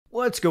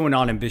What's going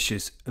on,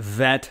 ambitious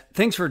vet?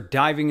 Thanks for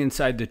diving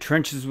inside the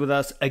trenches with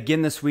us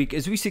again this week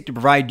as we seek to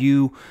provide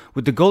you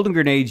with the golden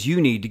grenades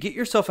you need to get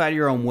yourself out of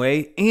your own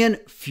way and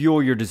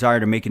fuel your desire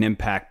to make an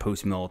impact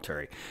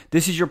post-military.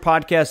 This is your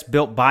podcast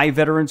built by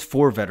veterans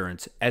for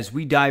veterans as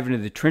we dive into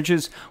the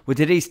trenches with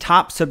today's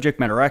top subject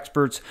matter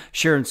experts,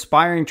 share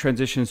inspiring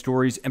transition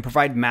stories, and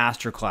provide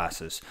master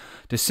classes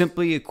to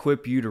simply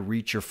equip you to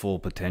reach your full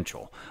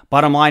potential.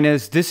 Bottom line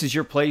is, this is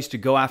your place to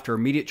go after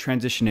immediate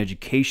transition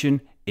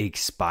education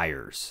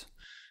expires.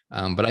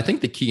 But I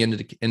think the key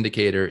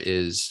indicator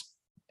is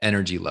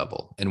energy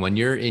level. And when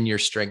you're in your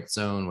strength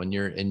zone, when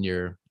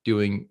you're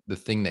doing the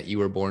thing that you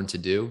were born to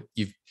do,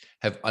 you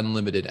have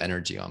unlimited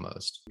energy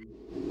almost.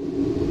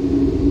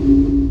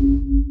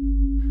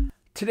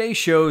 Today's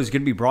show is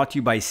going to be brought to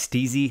you by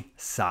Steezy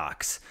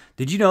Socks.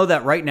 Did you know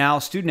that right now,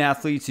 student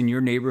athletes in your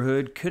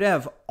neighborhood could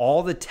have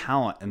all the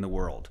talent in the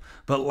world,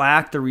 but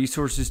lack the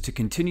resources to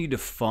continue to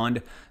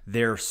fund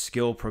their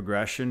skill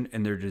progression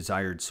in their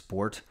desired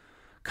sport?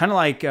 Kind of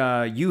like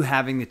you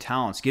having the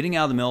talents, getting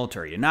out of the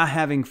military, and not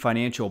having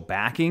financial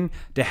backing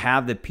to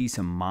have the peace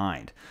of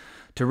mind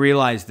to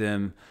realize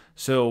them.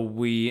 So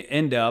we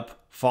end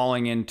up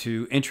falling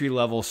into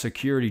entry-level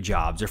security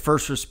jobs or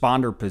first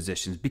responder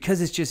positions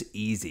because it's just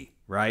easy,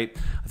 right?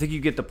 I think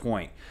you get the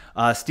point.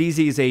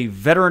 Steezy is a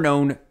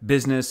veteran-owned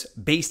business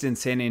based in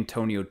San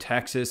Antonio,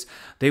 Texas.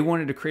 They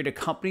wanted to create a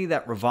company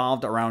that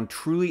revolved around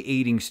truly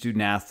aiding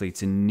student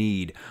athletes in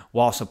need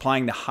while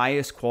supplying the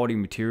highest quality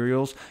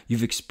materials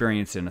you've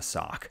experienced in a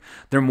sock.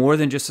 They're more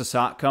than just a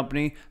sock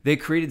company. They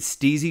created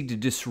Steezy to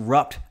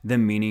disrupt the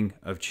meaning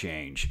of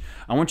change.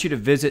 I want you to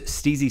visit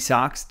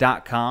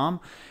SteezySocks.com.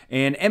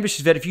 And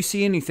Ambitious Vet, if you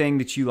see anything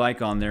that you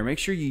like on there, make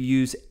sure you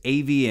use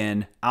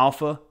AVN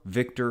Alpha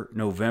Victor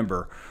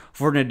November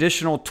for an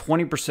additional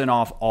 20%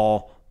 off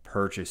all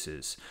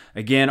purchases.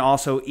 Again,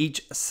 also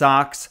each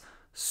socks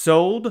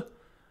sold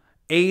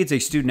aids a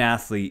student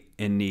athlete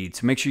in need.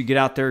 So make sure you get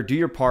out there, do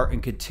your part,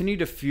 and continue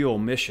to fuel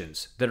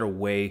missions that are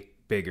way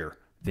bigger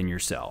than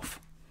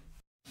yourself.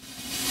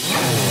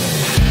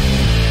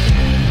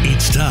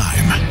 It's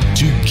time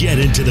to get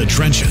into the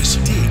trenches,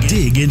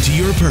 dig into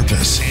your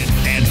purpose,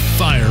 and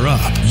fire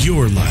up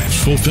your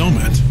life's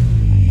fulfillment.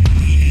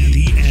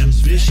 The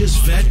Ambitious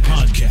Vet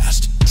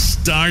Podcast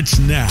starts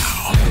now.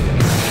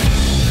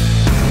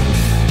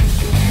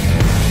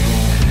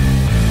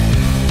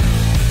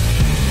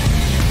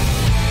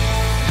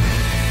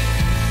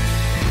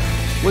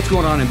 What's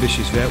going on,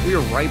 Ambitious Vet? We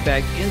are right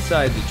back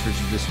inside the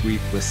trenches this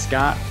week with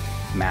Scott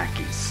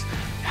Mackes.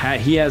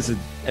 He has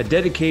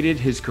dedicated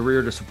his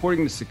career to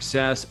supporting the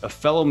success of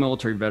fellow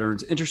military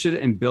veterans interested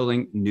in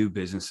building new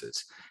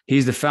businesses.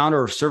 He's the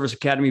founder of Service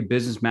Academy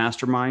Business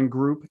Mastermind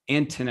Group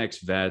and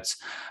 10X Vets.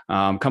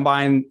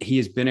 Combined, he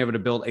has been able to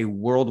build a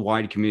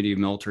worldwide community of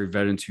military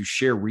veterans who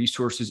share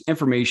resources,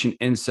 information,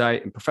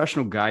 insight, and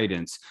professional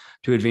guidance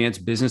to advance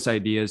business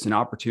ideas and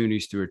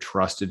opportunities through a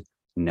trusted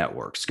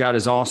network. Scott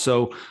is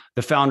also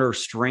the founder of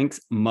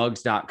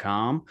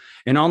StrengthMugs.com,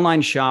 an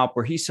online shop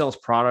where he sells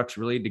products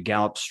related to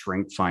Gallup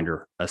Strength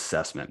Finder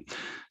assessment.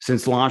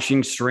 Since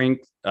launching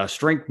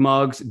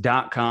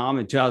StrengthMugs.com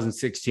in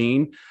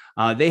 2016,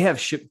 they have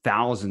shipped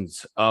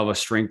thousands of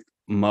strength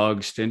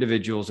mugs to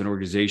individuals and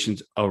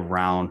organizations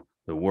around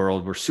the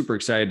world. We're super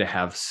excited to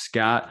have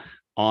Scott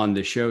on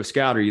the show.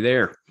 Scott, are you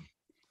there?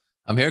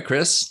 I'm here,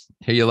 Chris.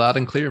 Hear you loud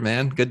and clear,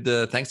 man. Good.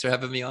 Thanks for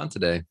having me on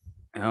today.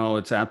 Oh,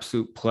 it's an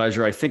absolute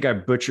pleasure. I think I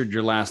butchered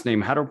your last name.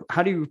 How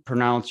do you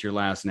pronounce your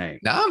last name?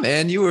 Nah,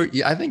 man,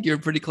 I think you're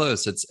pretty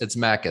close. It's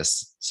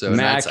Mackes. So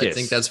Mackes. I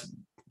think that's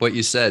what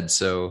you said.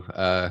 So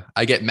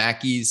I get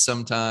Mackies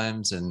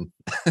sometimes and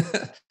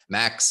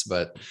Max,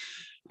 but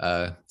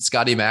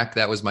Scotty Mack,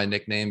 that was my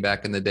nickname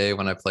back in the day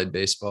when I played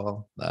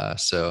baseball.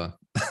 But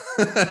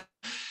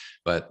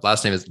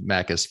last name is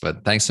Mackes.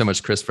 But thanks so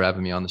much, Chris, for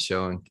having me on the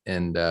show,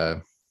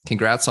 and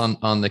congrats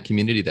on the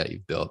community that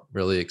you've built.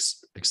 Really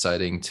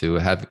exciting to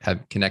have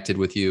connected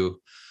with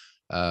you,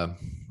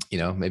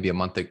 maybe a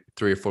month,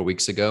 3 or 4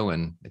 weeks ago,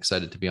 and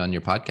excited to be on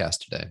your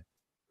podcast today.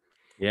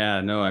 Yeah,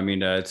 no, I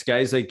mean, it's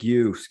guys like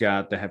you,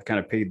 Scott, that have kind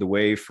of paved the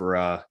way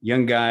for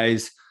young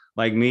guys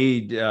like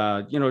me,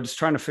 just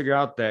trying to figure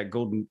out that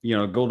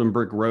golden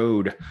brick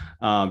road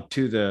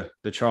to the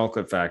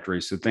chocolate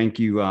factory. So thank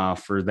you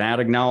for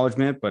that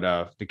acknowledgement.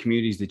 But the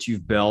communities that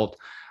you've built,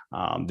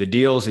 the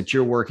deals that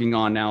you're working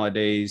on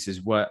nowadays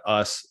is what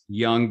us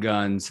young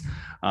guns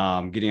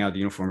getting out of the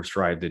uniform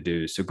strive to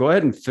do. So go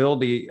ahead and fill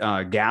the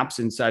gaps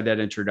inside that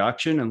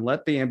introduction and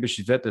let the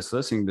ambitious vet that's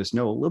listening to this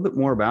know a little bit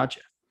more about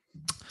you.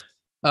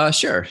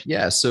 Sure.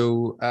 Yeah.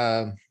 So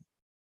I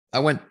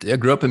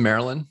grew up in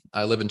Maryland.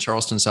 I live in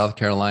Charleston, South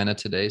Carolina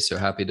today. So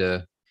happy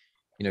to,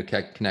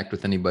 connect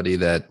with anybody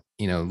that,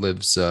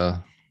 lives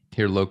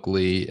here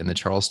locally in the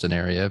Charleston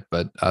area,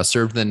 but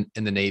served in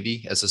the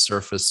Navy as a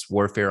surface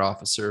warfare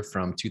officer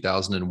from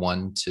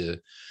 2001 to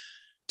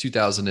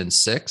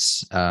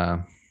 2006.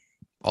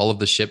 all of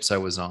the ships I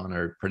was on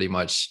are pretty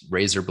much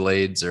razor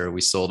blades, or we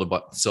sold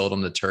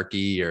them to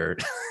Turkey, or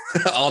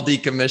all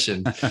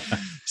decommissioned.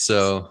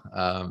 So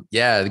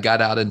yeah,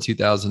 got out in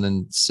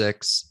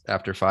 2006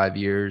 after 5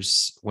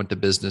 years, went to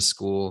business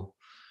school,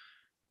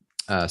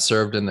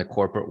 served in the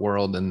corporate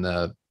world in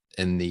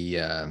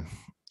the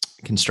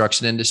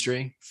construction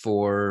industry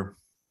for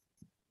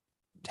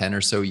 10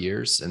 or so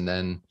years. And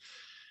then,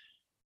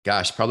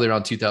 gosh, probably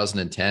around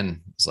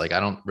 2010, it's like, I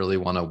don't really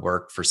want to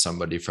work for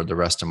somebody for the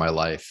rest of my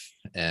life.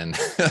 And,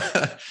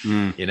 at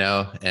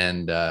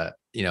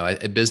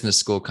business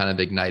school kind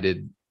of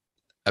ignited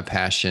a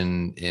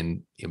passion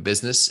in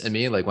business in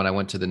me. Like when I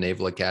went to the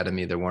Naval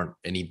Academy, there weren't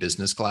any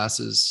business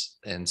classes.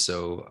 And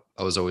so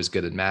I was always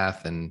good at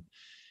math and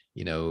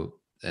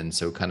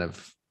so kind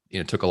of,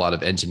 took a lot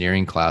of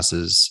engineering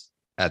classes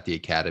at the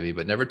academy,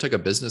 but never took a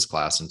business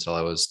class until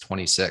I was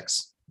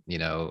 26,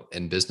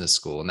 in business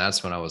school. And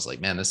that's when I was like,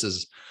 man, this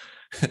is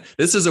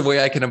a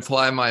way I can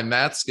apply my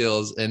math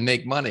skills and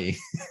make money.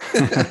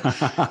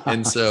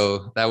 And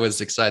so that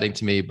was exciting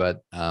to me. But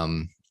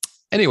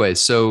anyway,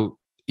 so,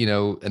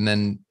 and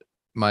then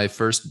my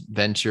first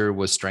venture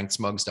was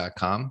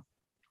strengthsmugs.com.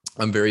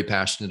 I'm very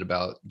passionate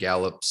about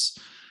Gallup's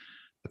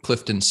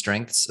Clifton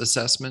Strengths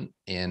Assessment.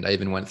 And I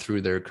even went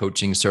through their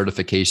coaching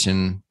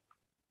certification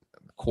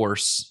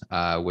course,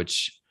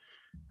 which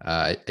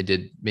I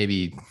did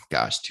maybe,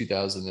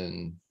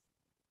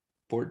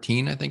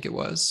 2014, I think it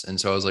was.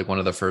 And so I was like one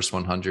of the first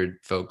 100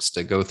 folks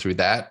to go through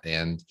that.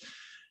 And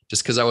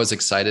just because I was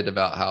excited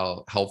about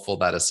how helpful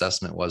that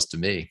assessment was to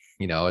me,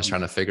 I was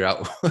trying to figure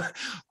out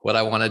what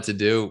I wanted to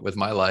do with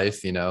my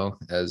life,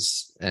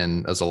 as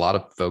a lot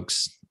of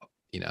folks,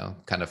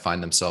 kind of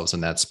find themselves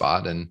in that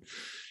spot.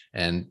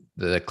 And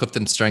the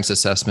Clifton Strengths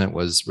Assessment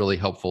was really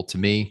helpful to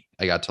me.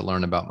 I got to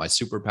learn about my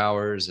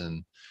superpowers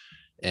and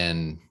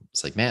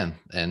it's like, man.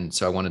 And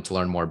so I wanted to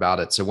learn more about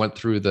it. So I went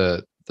through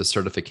the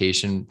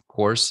certification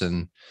course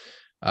and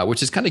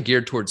which is kind of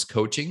geared towards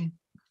coaching.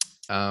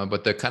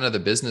 But the kind of the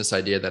business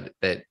idea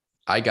that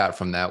I got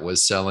from that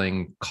was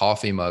selling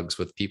coffee mugs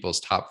with people's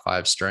top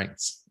 5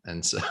 strengths.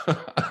 And so,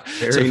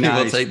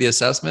 people take the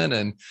assessment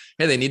and,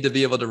 hey, they need to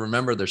be able to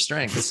remember their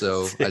strengths.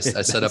 So I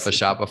set up a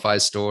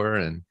Shopify store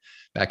and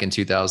back in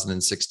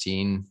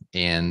 2016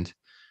 and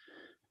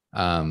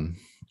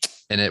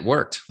it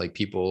worked. Like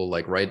people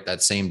like right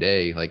that same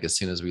day, like as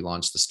soon as we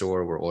launched the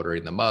store, we're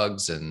ordering the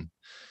mugs and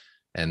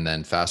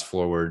then fast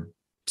forward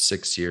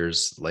 6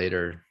 years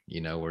later,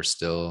 we're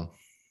still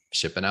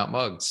shipping out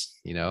mugs,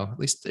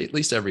 at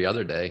least every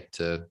other day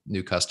to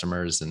new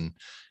customers. And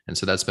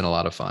so that's been a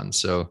lot of fun.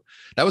 So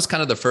that was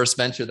kind of the first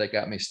venture that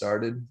got me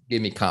started,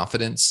 gave me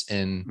confidence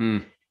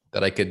in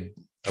that I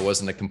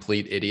wasn't a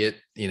complete idiot,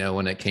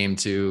 when it came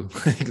to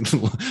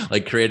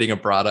like creating a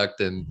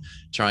product and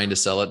trying to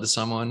sell it to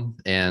someone.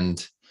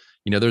 And,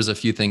 there's a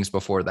few things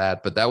before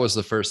that, but that was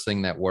the first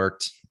thing that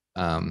worked,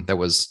 that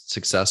was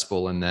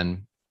successful. And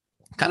then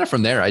kind of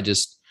from there, I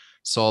just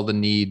saw the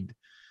need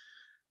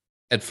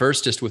at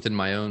first, just within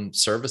my own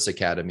service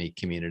academy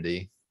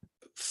community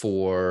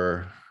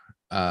for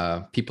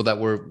people that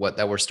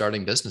were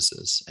starting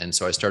businesses. And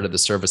so I started the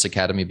Service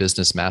Academy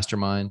Business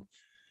Mastermind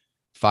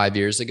 5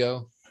 years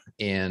ago.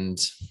 And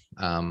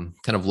kind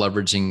of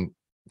leveraging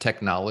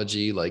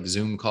technology like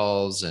Zoom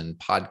calls and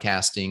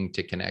podcasting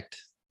to connect,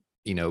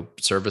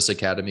 service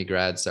academy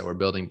grads that were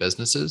building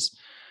businesses.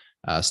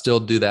 Still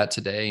do that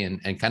today.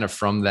 And kind of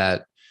from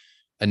that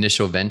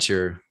initial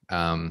venture,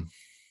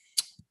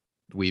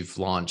 we've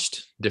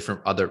launched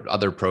different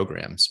other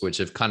programs, which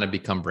have kind of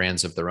become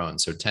brands of their own.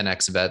 So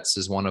 10X Vets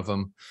is one of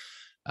them.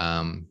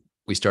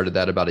 We started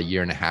that about 1.5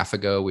 years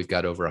ago. We've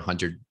got over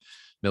 100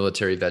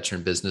 military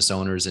veteran business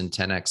owners in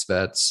 10X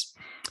Vets.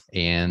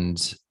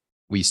 And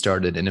we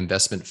started an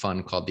investment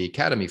fund called the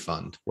Academy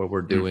Fund, where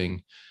we're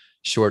doing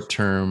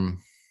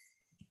short-term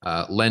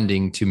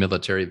lending to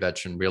military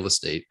veteran real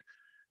estate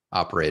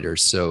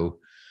operators. So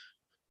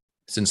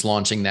since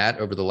launching that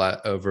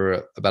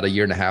over about 1.5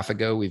 years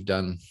ago, we've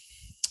done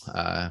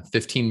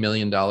 $15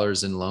 million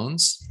in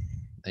loans.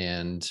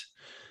 And,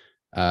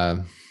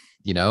 and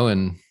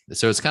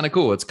so it's kind of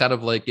cool. It's kind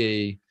of like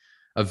a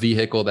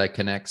vehicle that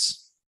connects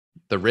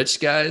the rich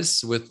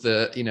guys with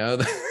the,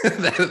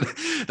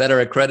 that are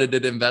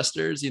accredited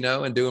investors,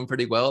 and doing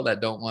pretty well, that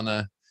don't want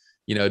to,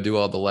 do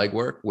all the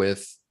legwork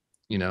with,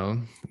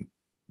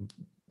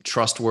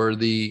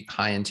 trustworthy,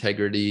 high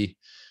integrity,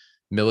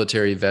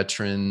 military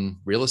veteran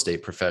real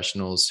estate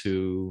professionals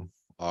who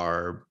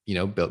are,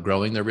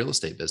 growing their real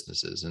estate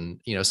businesses. And,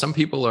 some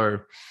people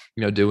are,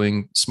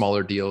 doing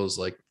smaller deals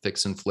like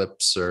fix and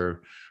flips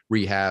or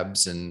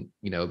rehabs, and,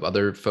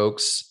 other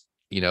folks,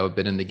 have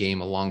been in the game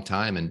a long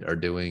time and are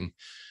doing,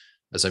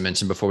 as I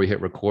mentioned before we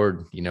hit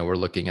record, we're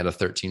looking at a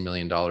 $13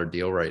 million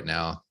deal right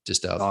now,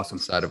 just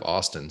outside of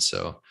Austin.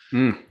 So,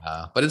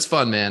 but it's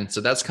fun, man. So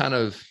that's kind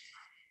of,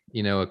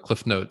 a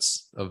cliff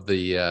notes of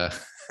the,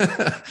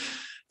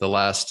 the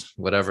last,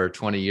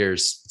 20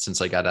 years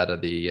since I got out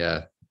of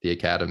the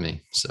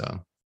academy. So.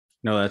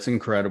 No, that's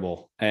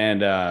incredible.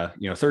 And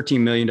 $13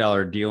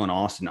 million deal in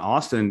Austin.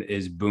 Austin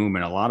is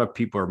booming. A lot of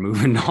people are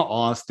moving to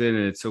Austin,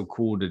 and it's so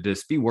cool to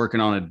just be working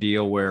on a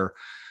deal where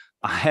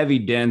a heavy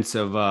dense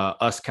of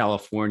us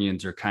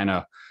Californians are kind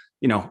of,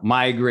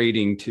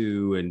 migrating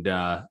to and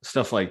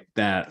stuff like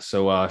that.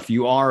 So if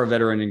you are a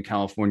veteran in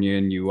California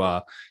and you,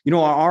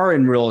 are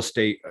in real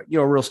estate,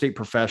 a real estate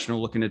professional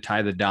looking to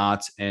tie the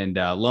dots and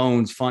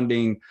loans,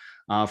 funding,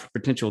 for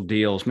potential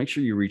deals, make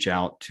sure you reach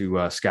out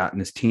to Scott and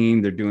his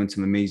team. They're doing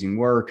some amazing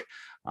work.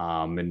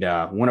 And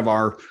one of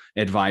our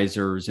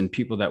advisors and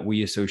people that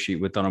we associate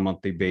with on a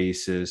monthly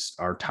basis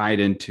are tied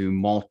into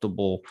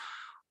multiple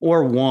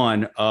or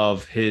one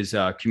of his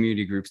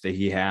community groups that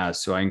he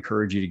has. So I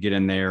encourage you to get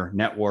in there,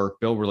 network,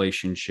 build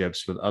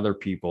relationships with other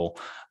people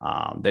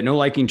that know,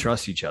 like, and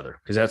trust each other,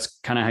 because that's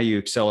kind of how you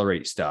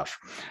accelerate stuff.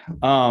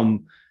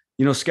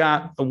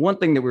 Scott, one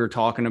thing that we were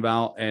talking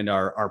about and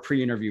our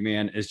pre-interview,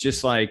 man, is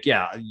just like,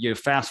 you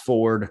fast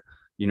forward,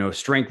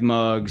 strength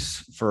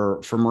mugs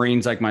for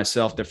Marines like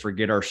myself that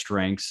forget our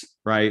strengths,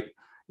 right?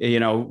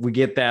 We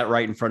get that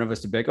right in front of us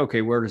to be like,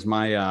 okay, where does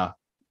my,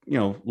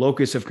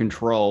 locus of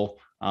control,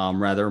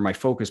 rather my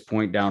focus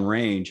point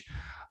downrange.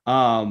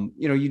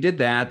 You did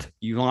that.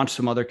 You launched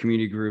some other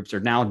community groups. They're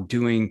now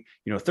doing,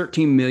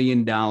 $13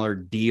 million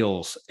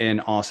deals in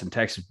Austin,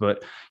 Texas.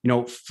 But,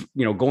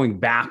 going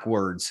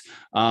backwards,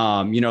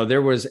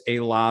 there was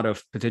a lot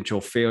of potential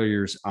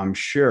failures, I'm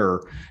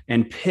sure,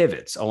 and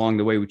pivots along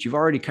the way, which you've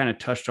already kind of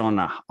touched on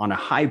a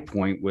high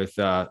point with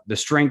the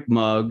strength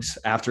mugs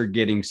after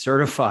getting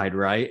certified,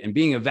 right? And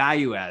being a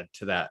value add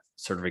to that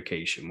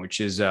certification, which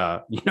is,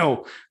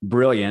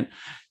 brilliant.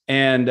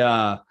 And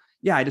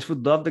I just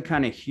would love to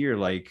kind of hear,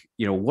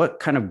 what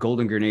kind of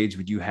golden grenades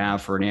would you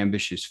have for an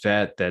ambitious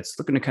vet that's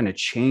looking to kind of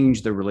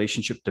change the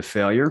relationship to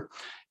failure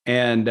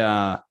and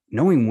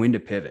knowing when to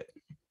pivot?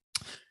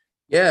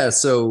 Yeah.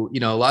 So, a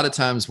lot of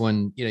times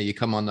when, you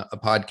come on a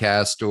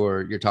podcast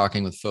or you're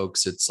talking with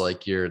folks, it's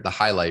like you're the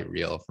highlight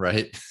reel,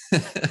 right?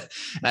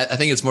 I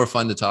think it's more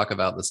fun to talk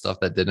about the stuff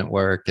that didn't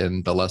work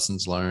and the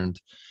lessons learned.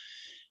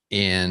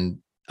 And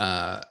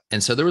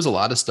so there was a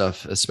lot of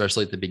stuff,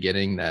 especially at the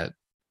beginning, that,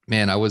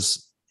 man, I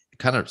was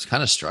kind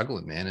of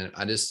struggling, man. And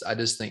I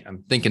just think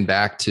I'm thinking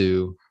back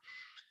to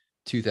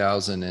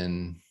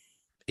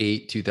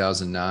 2008,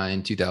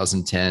 2009,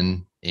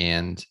 2010,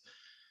 and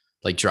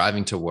like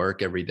driving to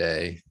work every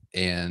day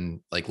and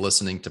like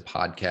listening to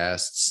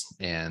podcasts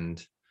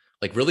and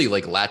like really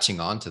like latching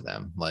onto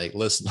them, like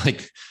listen,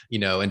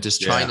 and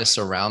just trying to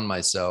surround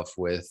myself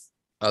with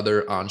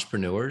other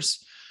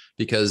entrepreneurs,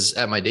 because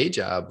at my day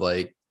job,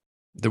 like,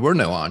 there were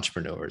no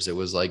entrepreneurs. It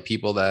was like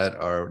people that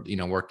are,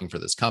 working for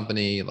this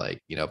company,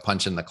 like,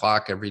 punching the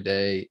clock every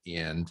day.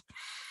 And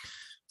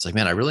it's like,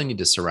 man, I really need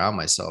to surround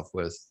myself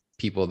with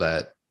people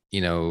that,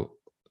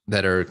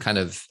 that are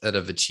that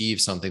have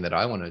achieved something that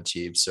I want to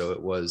achieve. So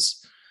it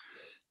was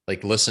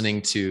like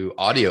listening to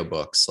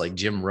audiobooks like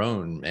Jim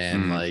Rohn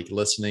and like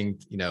listening,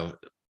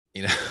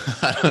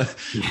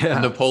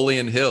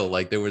 Napoleon Hill.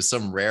 Like there was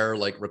some rare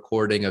like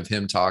recording of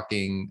him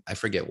talking. I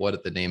forget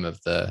what the name of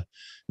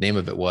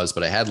it was,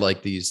 but I had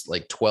like these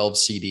like 12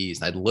 CDs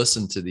and I'd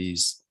listen to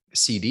these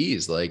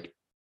CDs like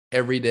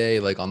every day,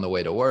 like on the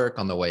way to work,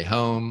 on the way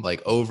home, like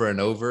over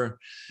and over,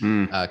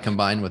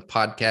 combined with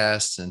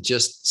podcasts and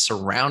just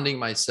surrounding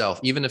myself,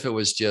 even if it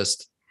was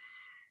just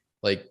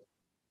like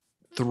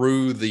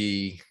through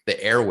the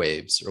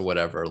airwaves or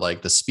whatever,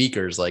 like the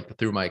speakers, like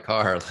through my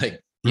car,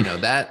 like,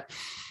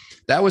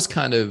 that was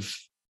kind of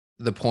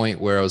the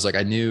point where I was like,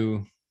 I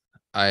knew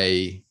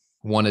I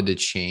wanted to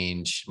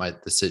change my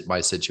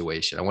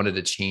situation. I wanted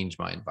to change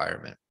my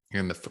environment.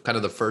 And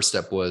the first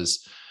step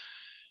was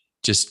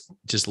just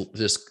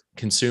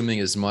consuming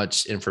as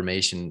much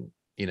information,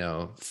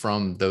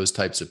 from those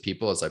types of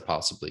people as I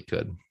possibly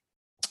could.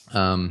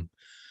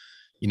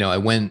 I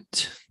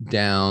went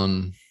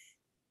down,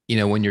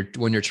 when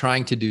you're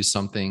trying to do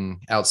something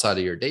outside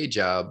of your day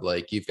job,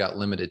 like you've got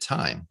limited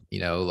time,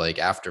 like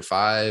after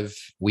 5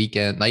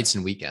 nights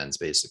and weekends,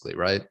 basically.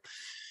 Right.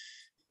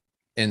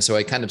 And so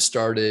I kind of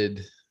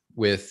started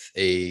with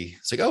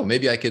it's like, oh,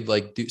 maybe I could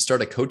like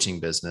start a coaching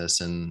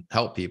business and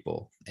help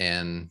people.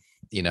 And,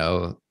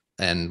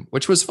 and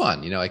which was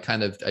fun. I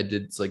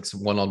did like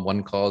some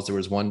one-on-one calls. There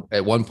was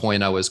at one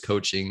point I was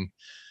coaching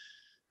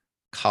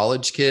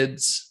college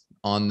kids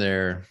on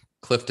their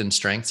Clifton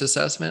Strengths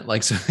assessment.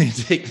 Like, so they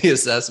take the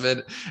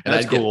assessment and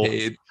I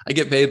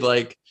get paid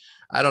like,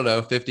 I don't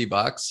know,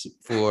 $50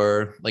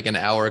 for like an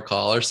hour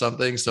call or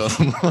something. So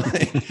I'm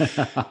like,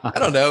 I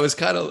don't know.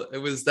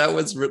 That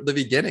was the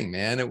beginning,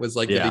 man. It was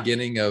like the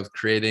beginning of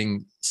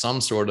creating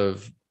some sort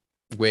of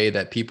way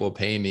that people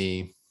pay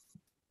me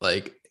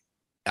like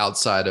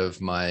outside of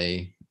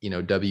my,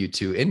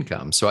 W-2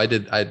 income. So I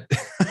did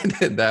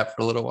that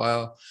for a little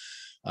while.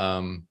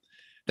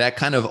 That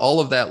kind of, all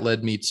of that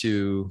led me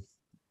to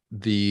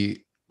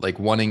like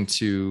wanting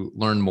to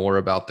learn more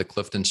about the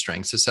Clifton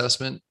Strengths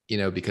assessment,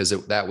 because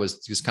that was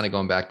just kind of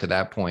going back to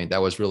that point,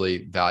 that was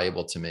really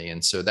valuable to me.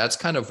 And so that's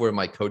kind of where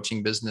my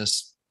coaching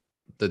business,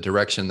 the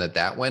direction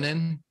that went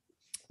in.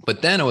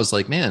 But then I was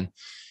like, man,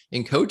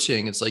 in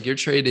coaching, it's like you're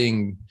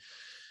trading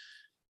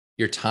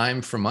your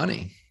time for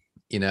money,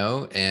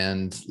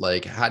 and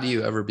like, how do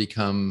you ever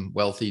become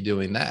wealthy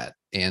doing that?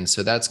 And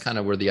so that's kind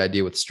of where the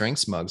idea with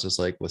Strengths Mugs was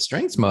like, with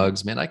Strengths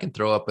Mugs, man, I can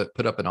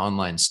put up an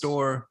online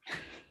store.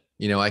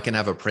 I can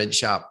have a print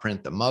shop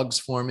print the mugs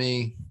for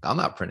me. I'm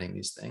not printing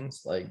these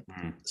things.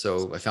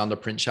 So I found a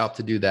print shop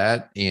to do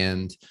that.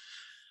 And,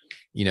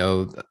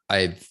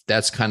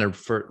 that's kind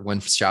of when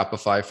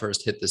Shopify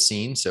first hit the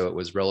scene. So it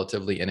was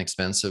relatively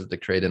inexpensive to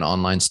create an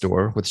online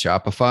store with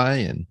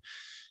Shopify. And,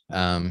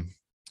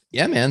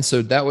 yeah, man.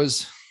 So that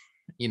was,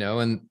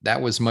 and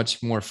that was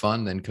much more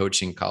fun than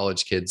coaching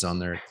college kids on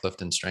their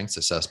Clifton Strengths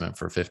assessment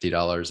for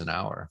 $50 an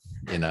hour,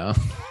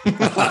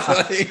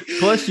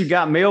 Plus you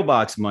got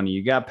mailbox money,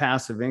 you got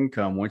passive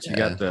income once you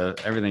got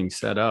everything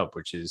set up,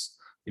 which is,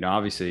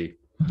 obviously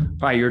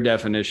probably your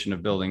definition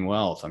of building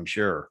wealth, I'm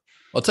sure.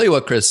 I'll tell you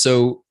what, Chris.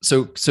 So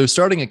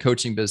starting a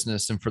coaching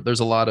business, and there's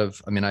a lot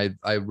of,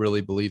 I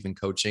really believe in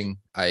coaching.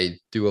 I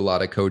do a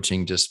lot of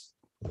coaching just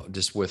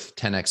with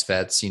 10X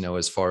vets,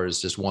 as far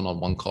as just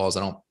one-on-one calls. I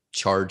don't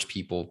charge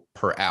people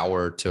per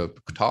hour to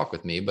talk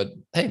with me, but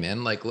hey,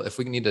 man, like if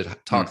we need to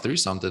talk through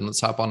something,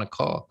 let's hop on a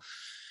call.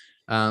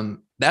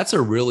 That's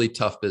a really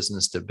tough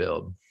business to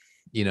build,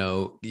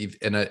 and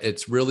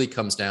it really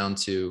comes down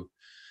to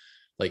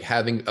like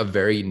having a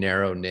very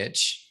narrow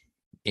niche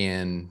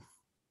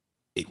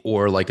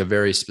or like a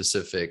very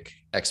specific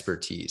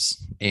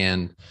expertise.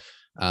 And,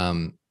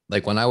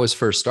 like when I was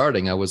first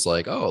starting, I was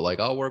like, oh, like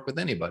I'll work with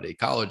anybody,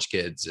 college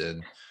kids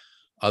and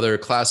other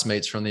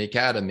classmates from the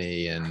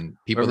academy and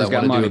people that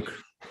want to do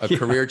a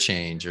career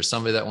change or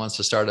somebody that wants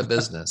to start a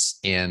business.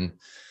 And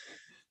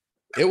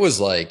it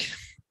was like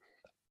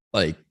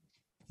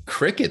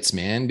crickets,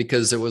 man,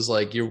 because it was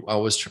like I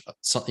was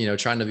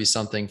trying to be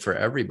something for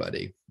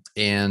everybody.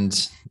 And,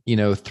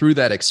 through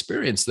that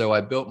experience though,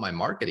 I built my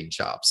marketing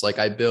chops. Like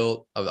I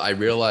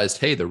realized,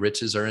 hey, the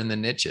riches are in the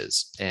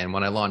niches. And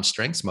when I launched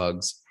Strengths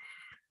Mugs,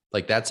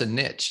 like that's a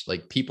niche,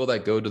 like people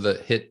that go to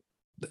the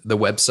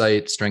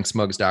website,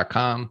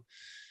 strengthsmugs.com,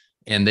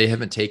 and they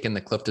haven't taken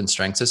the Clifton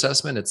Strengths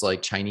assessment, it's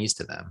like Chinese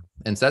to them.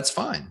 And that's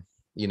fine.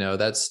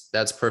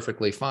 That's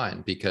perfectly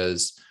fine,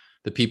 because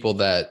the people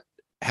that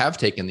have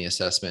taken the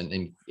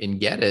assessment and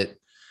get it,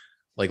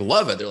 like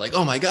love it. They're like,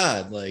 oh my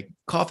God, like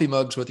coffee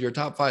mugs with your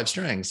top 5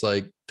 strengths,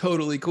 like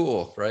totally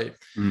cool. Right.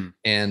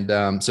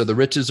 And so the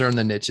riches are in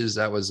the niches.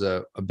 That was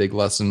a big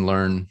lesson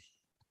learned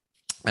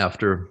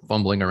after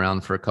fumbling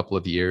around for a couple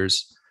of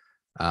years.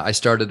 I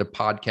started a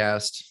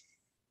podcast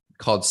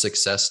called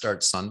Success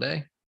Starts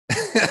Sunday.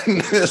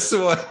 It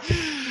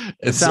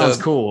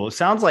sounds cool. It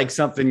sounds like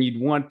something you'd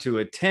want to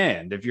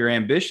attend if you're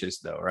ambitious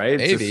though, right?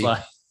 Maybe.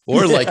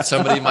 Or like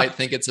somebody might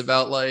think it's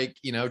about like,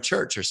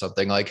 church or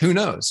something, like who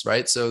knows.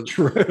 Right. So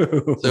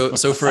true.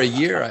 So for a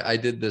year, I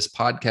did this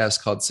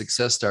podcast called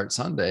Success Starts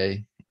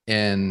Sunday.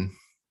 And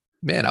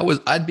man, I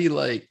would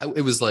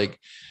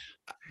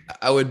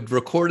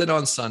record it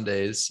on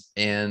Sundays,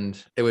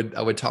 and I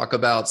would talk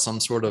about some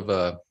sort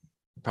of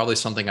probably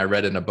something I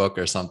read in a book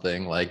or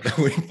something like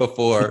the week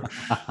before,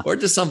 or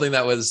just something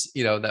that was,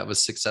 that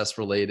was success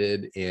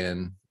related.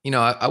 And,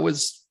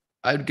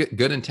 I had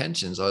good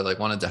intentions. I like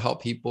wanted to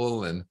help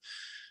people and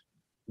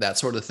that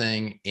sort of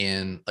thing.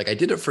 And like, I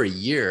did it for a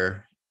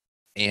year,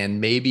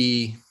 and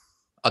maybe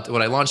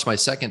when I launched my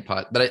second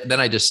then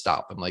I just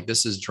stopped. I'm like,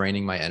 this is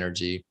draining my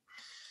energy.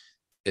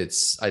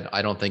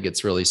 I don't think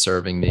it's really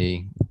serving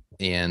me.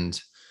 And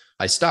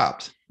I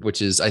stopped,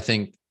 which is, I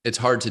think it's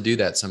hard to do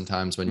that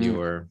sometimes when you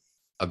are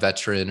a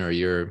veteran, or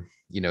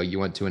you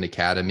went to an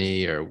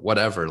academy or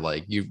whatever,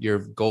 like you're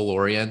goal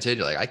oriented.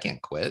 You're like, I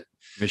can't quit.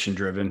 Mission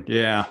driven.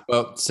 Yeah.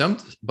 But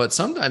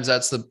sometimes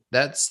that's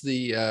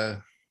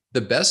the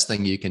best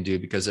thing you can do,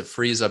 because it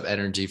frees up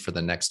energy for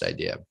the next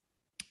idea.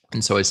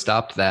 And so I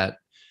stopped that.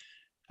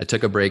 I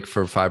took a break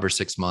for 5 or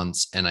 6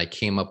 months, and I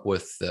came up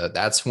with,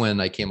 that's when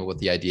I came up with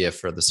the idea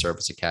for the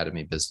Service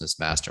Academy Business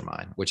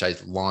Mastermind, which I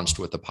launched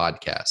with a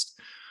podcast.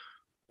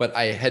 But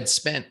I had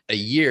spent a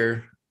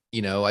year,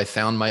 I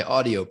found my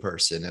audio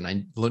person, and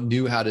I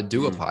knew how to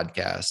do a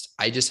podcast.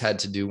 I just had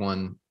to do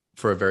one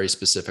for a very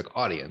specific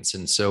audience.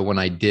 And so when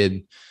I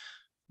did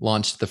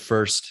launch the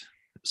first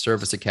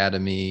Service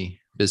Academy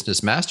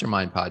Business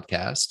Mastermind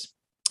podcast,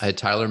 I had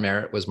Tyler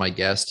Merritt was my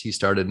guest. He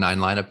started 9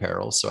 Line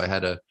Apparel. So I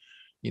had a,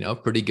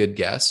 pretty good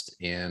guest.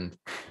 And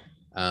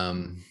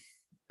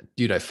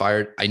dude,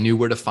 I knew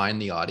where to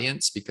find the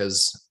audience,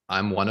 because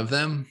I'm one of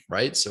them.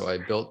 Right. So I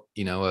built,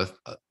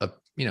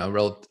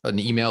 an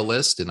email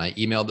list, and I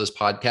emailed this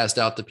podcast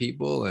out to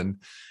people, and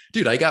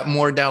dude, I got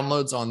more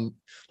downloads on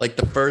like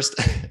the first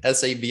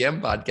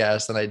SABM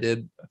podcast than I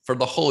did for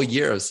the whole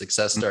year of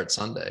Success Starts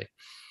Sunday.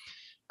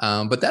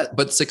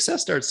 But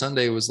Success Starts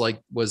Sunday was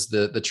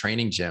the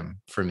training gym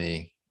for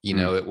me.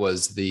 It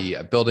was the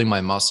building my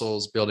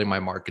muscles, building my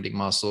marketing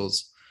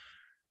muscles,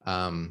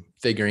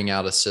 figuring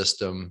out a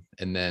system.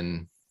 And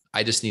then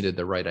I just needed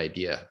the right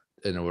idea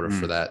in order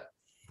for that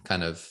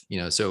kind of,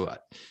 so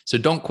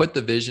don't quit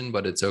the vision,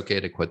 but it's okay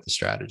to quit the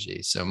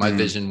strategy. So my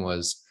vision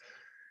was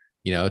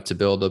to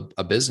build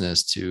a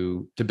business,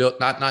 to build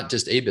not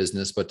just a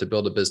business, but to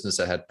build a business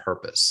that had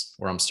purpose,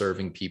 where I'm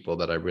serving people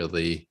that I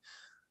really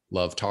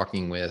love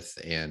talking with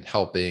and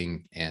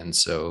helping. And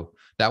so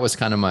that was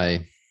kind of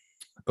my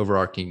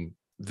overarching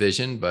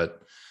vision.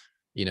 But,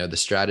 the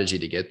strategy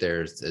to get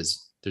there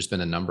is there's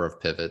been a number of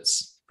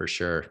pivots for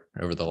sure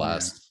over the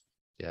last,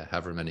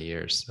 however many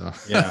years. So.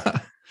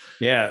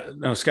 Yeah.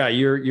 No, Scott,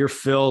 you're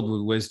filled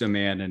with wisdom,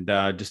 man.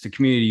 And just the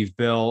community you've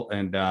built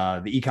and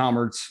the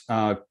e-commerce,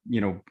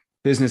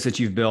 business that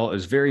you've built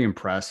is very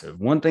impressive.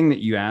 One thing that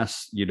you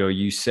asked,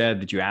 you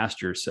said that you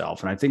asked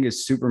yourself, and I think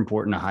it's super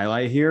important to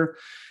highlight here,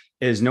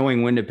 is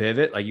knowing when to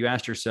pivot. Like you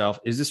asked yourself,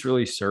 is this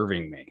really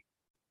serving me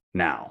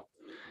now?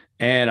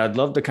 And I'd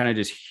love to kind of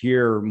just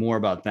hear more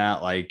about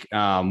that. Like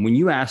when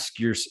you asked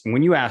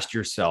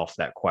yourself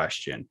that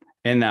question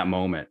in that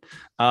moment,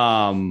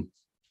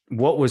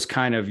 what was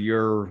kind of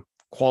your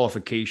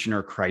qualification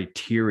or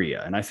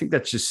criteria? And I think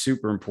that's just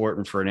super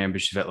important for an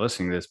ambitious vet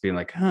listening to this, being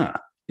like,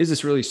 is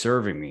this really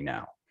serving me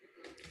now?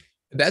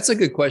 That's a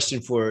good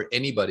question for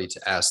anybody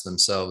to ask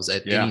themselves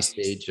at any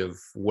stage of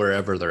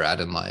wherever they're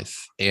at in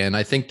life. And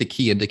I think the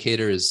key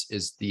indicator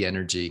is the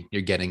energy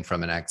you're getting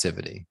from an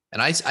activity.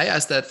 And I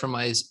asked that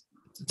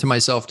to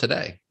myself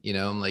today.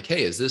 I'm like,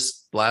 hey, is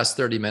this last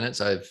 30 minutes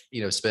I've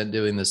spent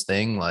doing this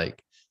thing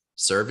like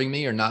serving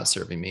me or not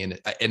serving me? And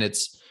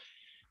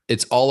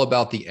it's all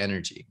about the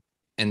energy.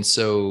 And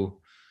so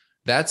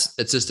that's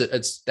just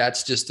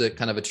a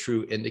kind of a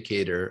true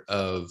indicator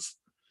of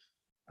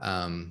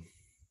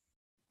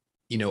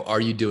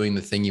are you doing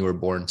the thing you were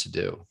born to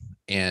do?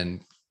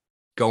 And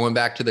going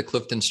back to the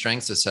Clifton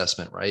Strengths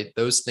Assessment, right?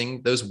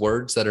 Those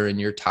words that are in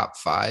your top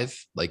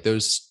 5, like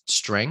those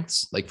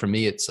strengths, like for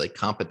me, it's like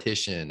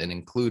competition and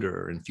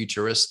includer and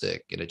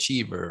futuristic and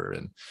achiever.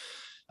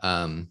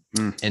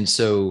 And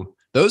so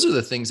those are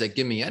the things that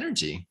give me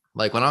energy.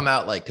 Like when I'm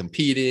out, like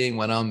competing,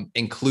 when I'm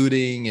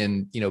including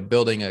and,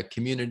 building a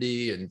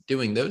community and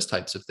doing those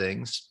types of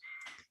things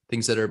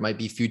that might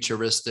be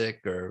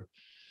futuristic or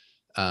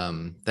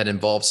that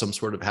involve some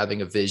sort of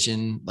having a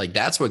vision, like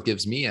that's what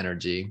gives me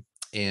energy.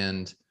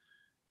 And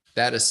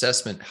that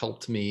assessment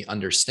helped me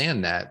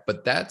understand that.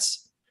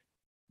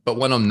 But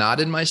when I'm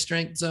not in my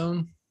strength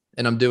zone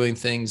and I'm doing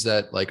things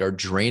that like are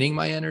draining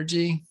my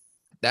energy,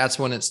 that's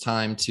when it's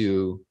time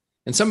to,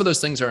 and some of those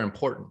things are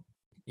important.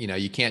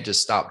 You can't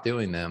just stop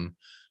doing them,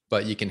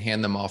 but you can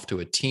hand them off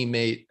to a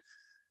teammate.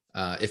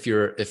 If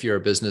you're a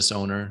business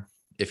owner.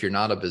 If you're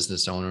not a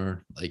business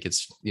owner, like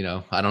it's,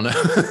 I don't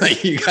know,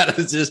 like you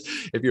gotta just,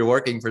 if you're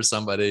working for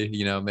somebody,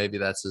 maybe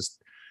that's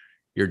just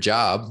your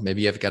job.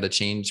 Maybe you've got to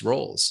change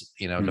roles,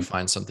 to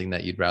find something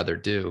that you'd rather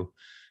do.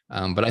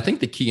 But I think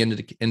the key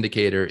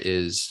indicator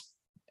is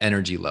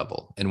energy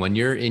level. And when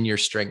you're in your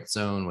strength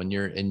zone, when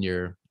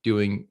you're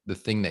doing the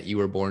thing that you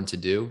were born to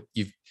do,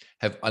 you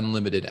have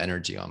unlimited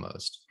energy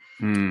almost.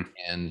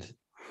 And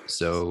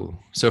so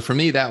for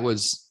me, that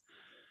was,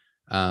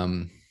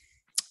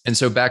 and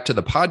so back to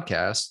the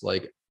podcast,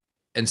 like,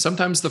 and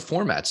sometimes the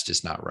format's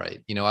just not right.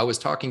 I was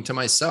talking to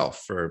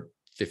myself for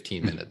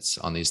 15 minutes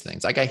on these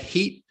things. Like I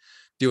hate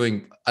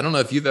doing, I don't know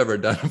if you've ever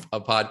done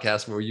a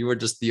podcast where you were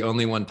just the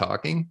only one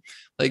talking.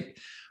 Like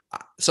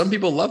some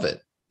people love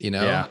it,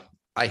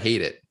 I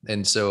hate it.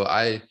 And so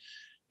I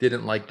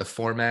didn't like the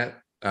format.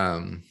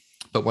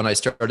 But when I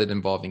started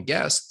involving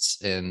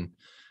guests and,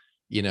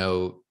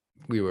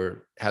 we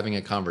were having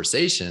a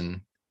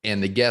conversation,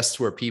 and the guests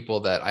were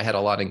people that I had a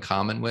lot in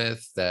common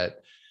with,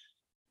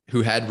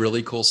 who had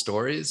really cool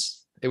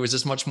stories. It was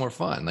just much more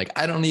fun. Like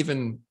I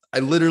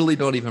literally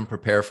don't even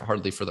prepare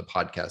hardly for the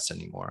podcast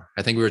anymore.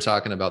 I think we were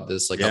talking about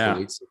this like a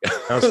couple weeks ago.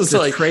 It's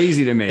like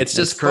crazy to me. It's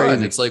just crazy.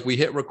 Fun. It's like we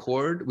hit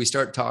record, we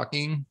start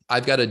talking.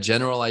 I've got a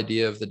general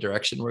idea of the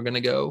direction we're going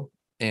to go.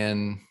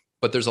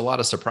 But there's a lot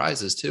of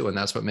surprises too. And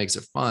that's what makes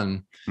it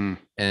fun.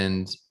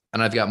 And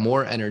I've got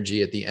more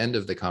energy at the end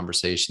of the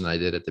conversation than I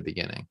did at the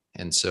beginning.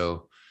 And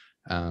so,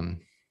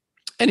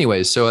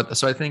 anyways, so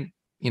I think,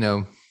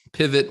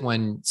 pivot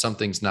when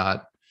something's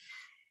not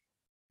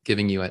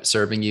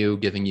serving you,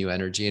 giving you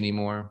energy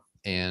anymore.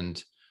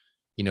 And,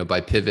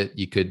 by pivot,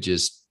 you could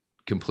just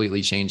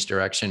completely change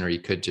direction, or you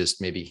could just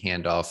maybe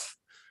hand off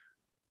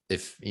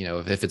if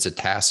it's a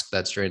task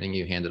that's draining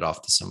you, hand it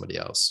off to somebody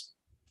else.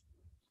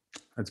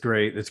 That's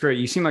great. That's great.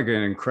 You seem like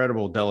an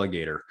incredible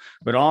delegator,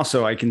 but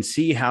also I can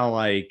see how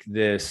like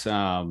this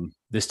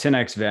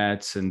 10X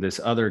Vets and this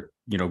other,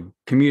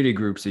 community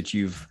groups that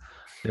you've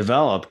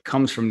developed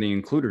comes from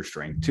the includer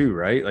strength too,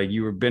 right? Like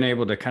you were been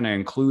able to kind of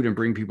include and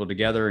bring people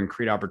together and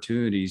create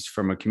opportunities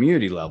from a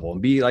community level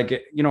and be like,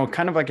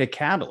 kind of like a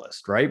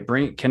catalyst, right?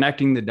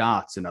 Connecting the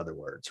dots, in other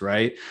words,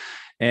 right?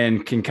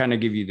 And can kind of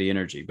give you the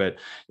energy. But,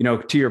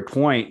 to your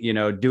point,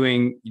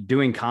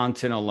 doing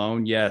content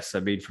alone. Yes. I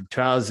mean, from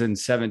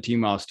 2017,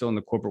 while I was still in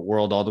the corporate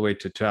world, all the way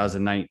to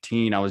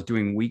 2019, I was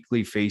doing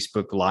weekly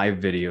Facebook live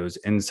videos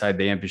inside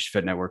the Ambitious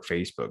Fit Network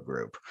Facebook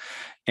group.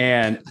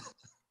 And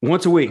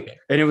once a week,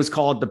 and it was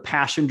called the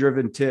Passion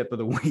Driven Tip of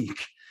the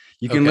Week.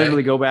 You can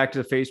literally go back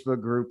to the Facebook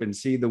group and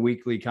see the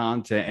weekly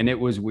content. And it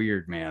was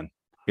weird, man.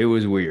 It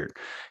was weird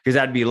because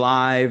I'd be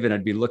live and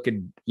I'd be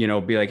looking,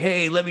 be like,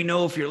 hey, let me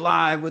know if you're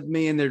live with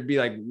me. And there'd be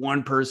like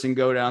one person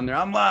go down there.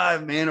 I'm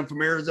live, man. I'm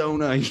from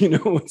Arizona.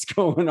 What's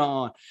going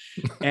on.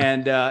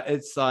 And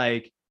it's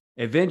like,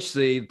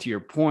 eventually, to your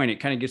point,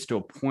 it kind of gets to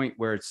a point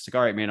where it's like,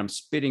 all right, man, I'm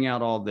spitting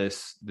out all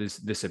this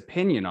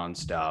opinion on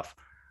stuff,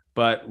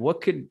 but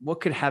what could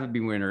have it be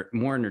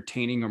more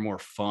entertaining or more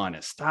fun?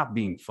 It stopped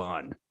being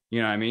fun.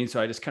 You know what I mean? So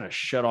I just kind of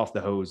shut off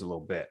the hose a little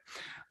bit.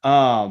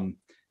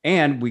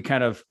 And we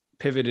kind of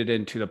pivoted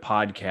into the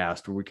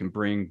podcast where we can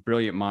bring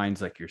brilliant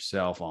minds like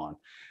yourself on.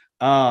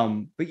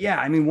 But yeah,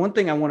 I mean, one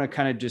thing I want to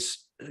kind of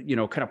just,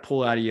 kind of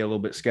pull out of you a little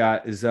bit,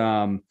 Scott, is,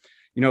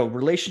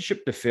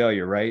 relationship to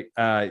failure, right?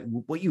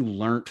 What you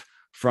learned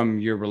from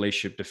your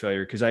relationship to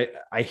failure. Cause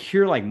I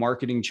hear like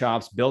marketing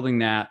chops, building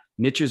that,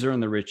 niches are in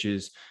the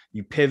riches.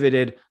 You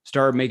pivoted,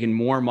 started making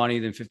more money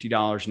than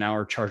 $50 an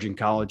hour, charging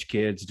college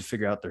kids to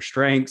figure out their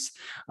strengths.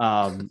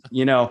 I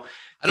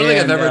don't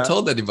think I've ever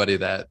told anybody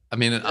that. I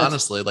mean,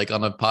 honestly, like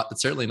on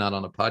certainly not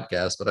on a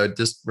podcast, but I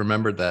just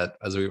remembered that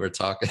as we were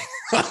talking.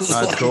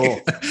 That's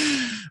cool.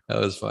 That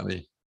was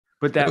funny.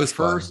 But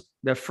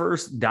that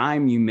first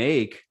dime you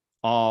make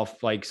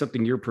off like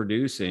something you're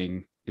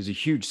producing is a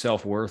huge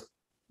self-worth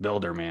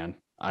builder, man.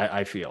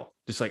 I feel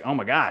just like, oh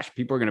my gosh,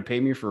 people are going to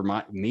pay me for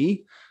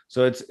me.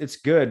 So it's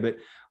good. But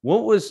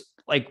what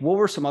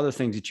were some other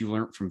things that you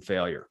learned from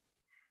failure?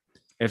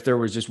 If there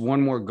was just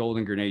one more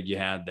golden grenade you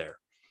had there.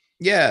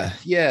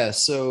 Yeah.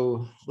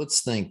 So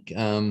let's think.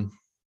 I'll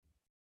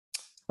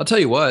tell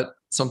you what,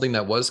 something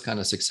that was kind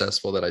of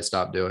successful that I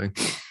stopped doing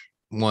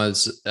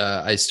was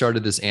I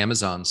started this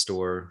Amazon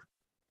store.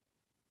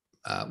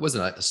 It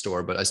wasn't a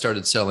store, but I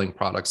started selling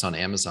products on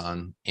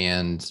Amazon,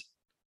 and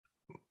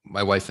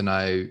my wife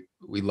and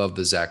we love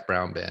the Zac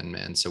Brown band,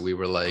 man. So we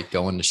were like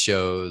going to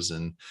shows,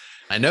 and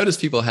I noticed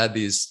people had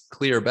these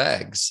clear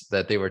bags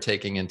that they were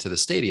taking into the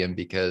stadium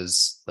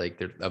because like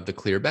they're of the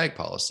clear bag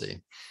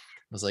policy.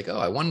 I was like, oh,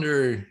 I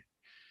wonder,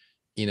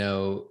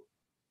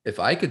 if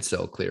I could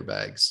sell clear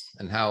bags,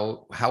 and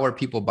how are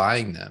people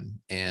buying them?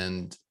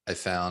 And I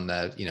found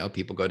that,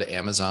 people go to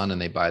Amazon and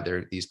they buy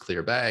these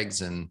clear bags,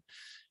 and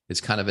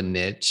it's kind of a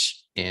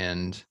niche.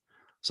 And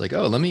it's like,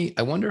 oh,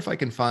 I wonder if I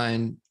can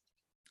find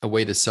a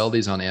way to sell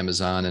these on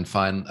Amazon and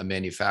find a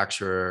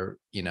manufacturer,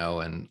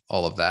 and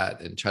all of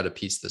that, and try to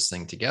piece this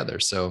thing together.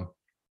 So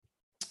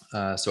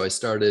I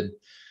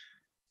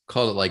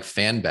called it like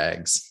fan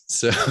bags.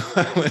 So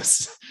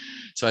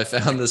I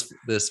found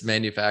this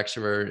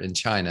manufacturer in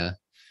China,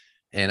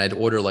 and I'd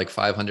order like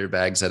 500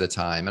 bags at a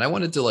time. And I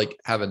wanted to like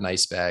have a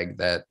nice bag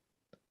that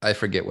I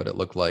forget what it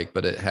looked like,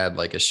 but it had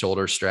like a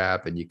shoulder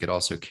strap and you could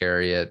also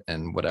carry it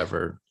and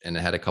whatever. And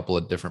it had a couple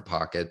of different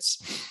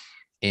pockets.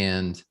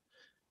 And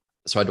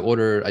so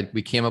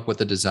we came up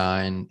with a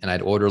design, and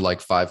I'd order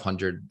like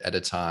 500 at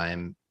a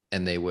time,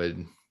 and they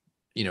would,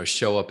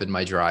 show up in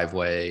my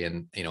driveway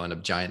and, in a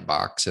giant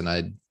box, and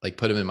I'd like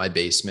put them in my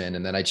basement,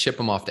 and then I'd ship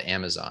them off to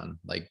Amazon,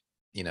 like,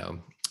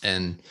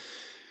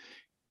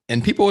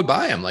 and people would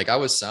buy them. Like I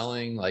was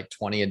selling like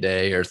 20 a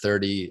day or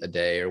 30 a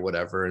day or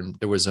whatever. And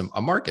there was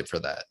a market for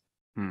that.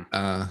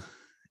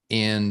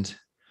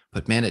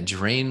 But man, it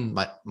drained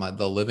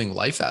the living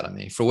life out of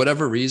me for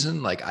whatever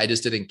reason. Like I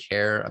just didn't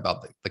care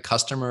about the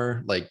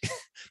customer. Like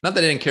not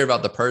that I didn't care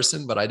about the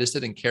person, but I just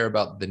didn't care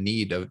about the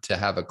need to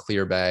have a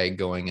clear bag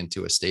going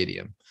into a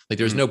stadium. Like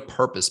there's no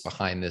purpose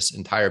behind this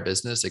entire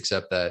business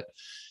except that,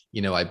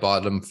 I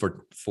bought them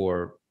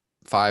for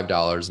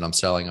 $5 and I'm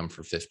selling them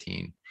for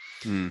 15.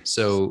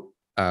 So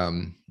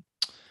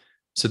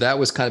that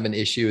was kind of an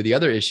issue. The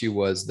other issue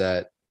was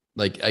that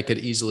like I could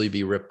easily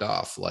be ripped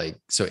off. Like,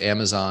 so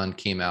Amazon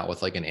came out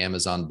with like an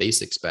Amazon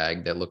Basics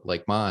bag that looked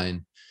like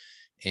mine,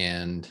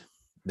 and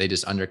they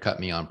just undercut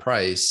me on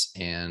price.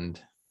 And,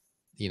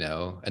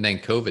 and then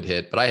COVID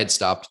hit, but I had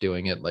stopped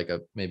doing it like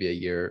maybe a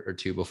year or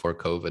two before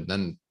COVID.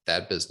 Then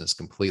that business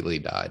completely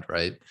died,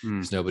 right?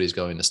 Because nobody's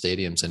going to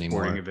stadiums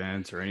anymore. Sporting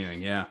events or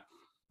anything. Yeah.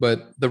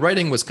 But the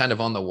writing was kind of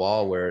on the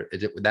wall where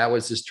that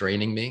was just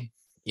draining me.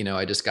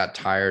 I just got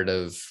tired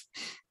of,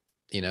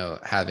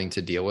 having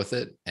to deal with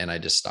it, and I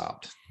just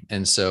stopped.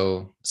 And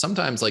so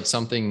sometimes like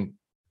something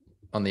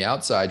on the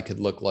outside could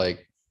look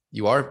like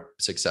you are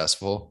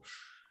successful,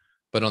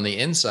 but on the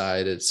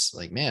inside, it's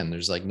like, man,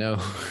 there's no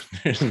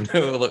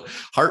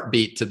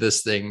heartbeat to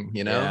this thing,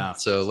 Yeah.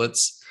 So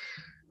let's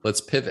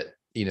pivot,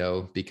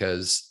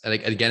 because, and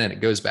again, it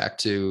goes back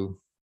to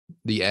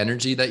the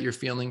energy that you're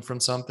feeling from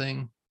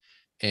something,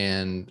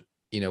 and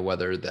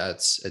whether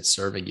it's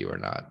serving you or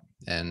not.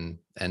 And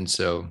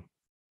so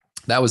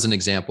that was an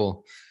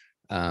example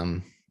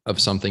of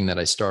something that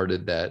I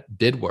started that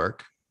did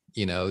work.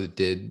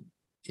 That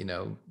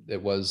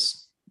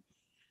was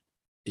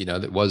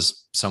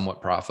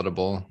somewhat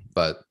profitable,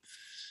 but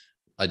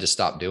I just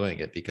stopped doing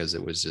it because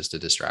it was just a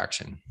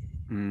distraction.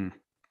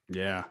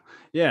 Yeah.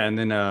 And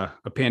then a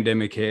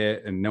pandemic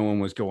hit and no one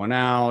was going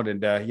out,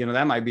 and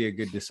that might be a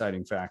good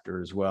deciding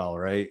factor as well,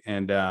 right?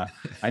 And I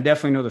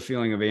definitely know the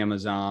feeling of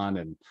Amazon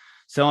and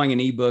selling an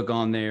ebook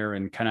on there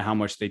and kind of how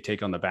much they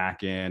take on the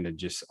back end and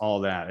just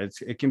all that.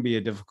 It can be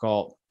a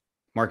difficult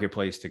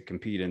marketplace to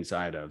compete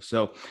inside of.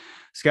 So,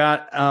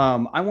 Scott,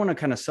 I want to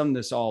kind of sum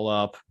this all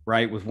up,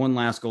 right, with one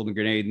last golden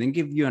grenade, and then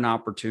give you an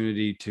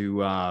opportunity to,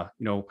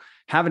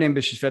 have an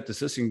ambitious vet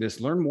that's listening to this,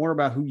 learn more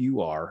about who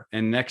you are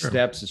and next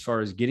steps as far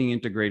as getting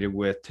integrated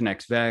with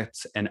 10X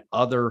Vets and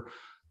other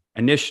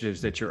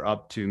initiatives that you're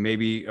up to.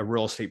 Maybe a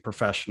real estate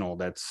professional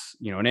that's,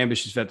 an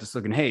ambitious vet that's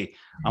looking, hey,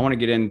 I want to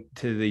get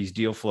into these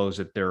deal flows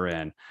that they're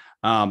in.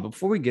 But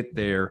before we get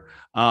there,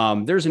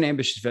 there's an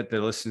ambitious vet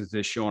that listens to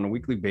this show on a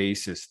weekly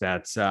basis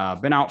that's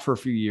been out for a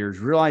few years,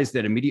 realized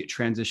that immediate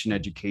transition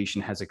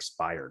education has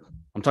expired.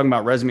 I'm talking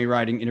about resume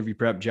writing, interview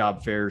prep,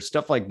 job fairs,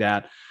 stuff like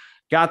that.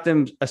 Got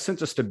them a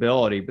sense of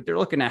stability, but they're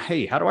looking at,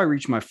 hey, how do I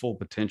reach my full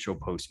potential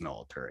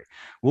post-military?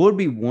 What would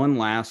be one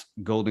last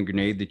golden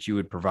grenade that you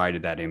would provide to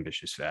that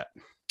ambitious vet?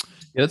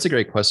 Yeah, that's a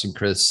great question,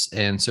 Chris.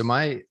 And so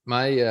my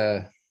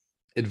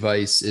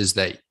advice is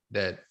that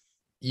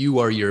you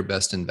are your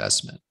best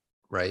investment,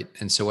 right?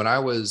 And so when I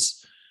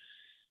was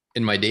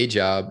in my day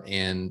job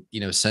and,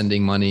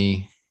 sending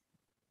money,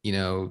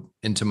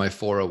 into my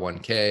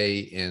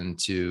 401k,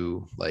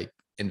 into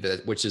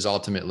which is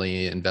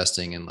ultimately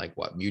investing in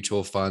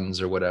mutual funds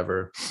or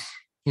whatever,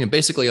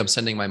 basically I'm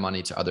sending my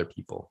money to other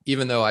people,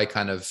 even though I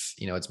kind of,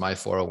 it's my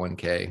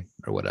 401k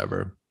or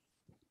whatever.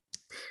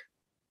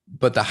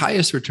 But the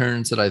highest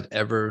returns that I've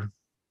ever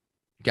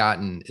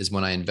gotten is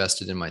when I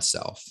invested in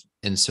myself.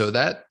 And so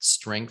that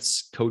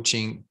strengths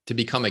coaching, to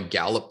become a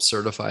Gallup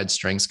certified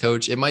strengths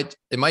coach, it might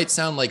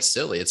sound like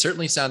silly. It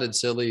certainly sounded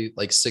silly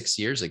like 6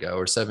 years ago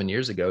or 7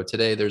 years ago.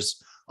 Today,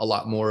 there's a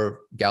lot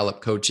more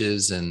Gallup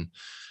coaches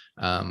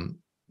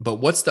but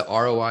what's the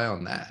ROI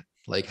on that?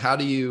 How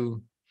do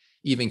you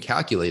even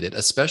calculate it,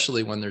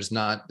 especially when there's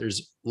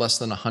less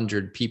than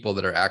 100 people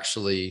that are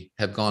actually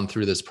have gone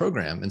through this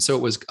program? And so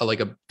it was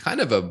a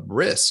kind of a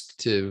risk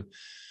to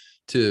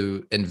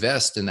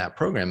invest in that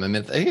program. I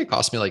mean, I think it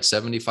cost me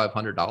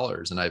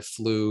 $7,500, and I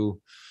flew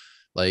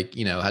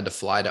had to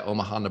fly to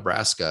Omaha,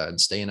 Nebraska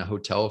and stay in a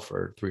hotel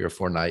for 3 or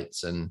 4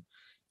 nights and,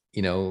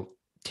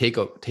 take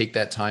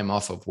that time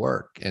off of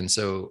work. And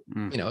so,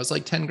 it's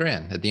like 10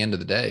 grand at the end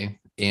of the day.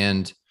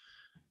 And,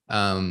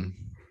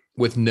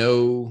 with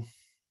no,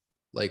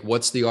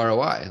 what's the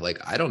ROI?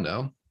 I don't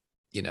know,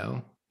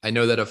 I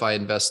know that if I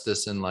invest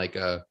this in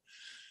a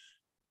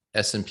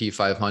S&P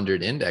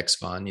 500 index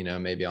fund,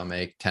 maybe I'll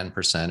make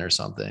 10% or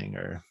something,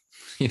 or,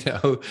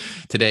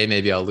 today,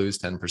 maybe I'll lose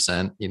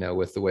 10%,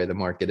 with the way the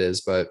market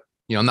is, but,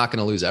 I'm not going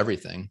to lose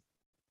everything.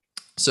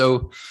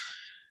 So,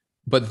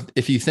 but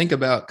if you think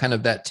about kind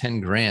of that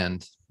 10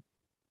 grand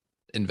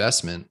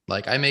investment,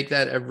 I make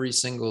that every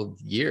single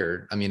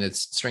year. I mean,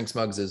 Strengths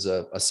Mugs is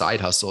a side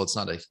hustle. It's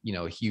not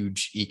a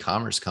huge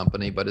e-commerce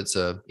company, but it's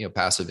a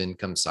passive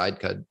income side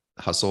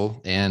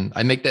hustle, and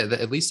I make that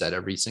at least that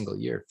every single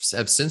year.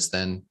 Have since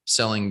then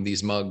selling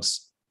these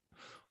mugs,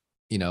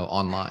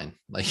 online.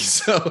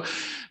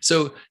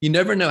 So you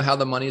never know how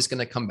the money is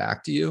going to come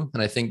back to you,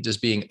 and I think just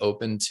being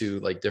open to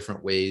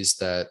different ways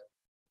that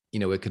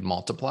it could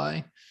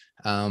multiply.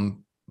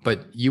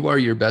 But you are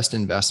your best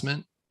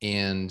investment,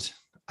 and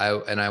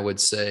I would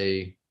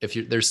say if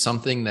there's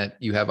something that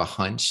you have a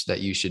hunch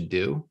that you should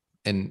do,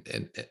 and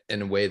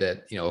in a way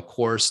that, a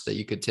course that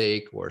you could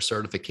take or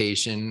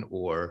certification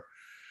or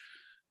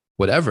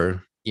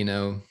whatever,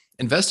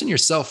 invest in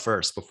yourself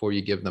first before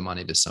you give the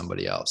money to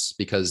somebody else,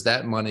 because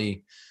that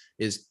money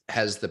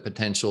has the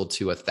potential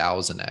to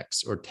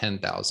 1,000x or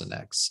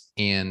 10,000x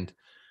and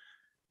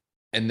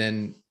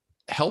then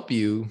help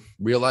you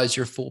realize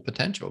your full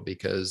potential,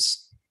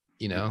 because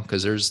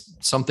there's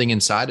something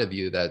inside of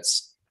you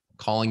that's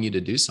calling you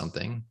to do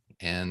something.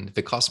 And if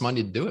it costs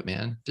money to do it,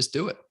 man, just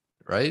do it.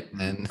 Right.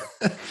 Mm-hmm.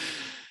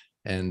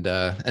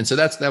 And so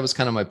that was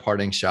kind of my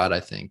parting shot. I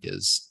think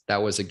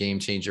that was a game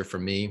changer for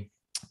me.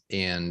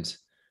 And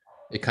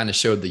it kind of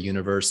showed the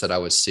universe that I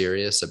was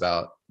serious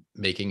about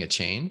making a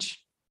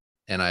change.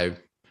 And I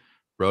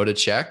wrote a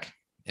check,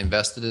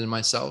 invested in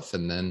myself.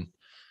 And then,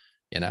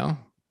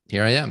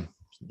 here I am,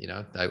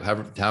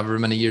 however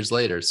many years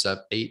later, so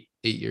 8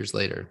 years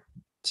later,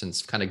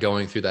 since kind of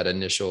going through that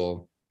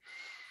initial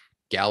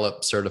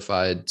Gallup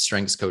certified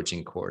strengths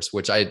coaching course,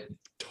 which I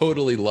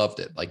totally loved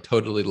it,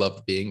 totally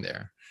loved being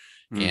there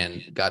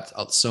and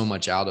got so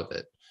much out of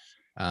it.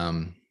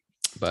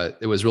 But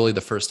it was really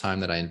the first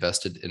time that I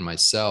invested in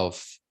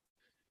myself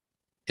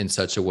in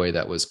such a way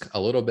that was a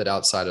little bit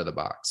outside of the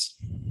box.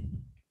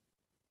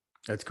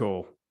 That's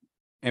cool.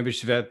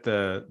 Ambitious Vet,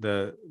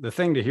 the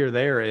thing to hear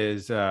there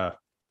is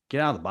get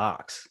out of the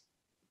box.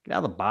 Get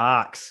out of the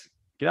box.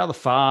 Get out of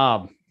the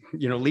fob.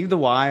 Leave the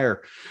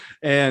wire,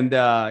 and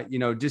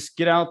just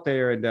get out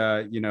there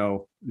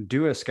and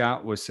do as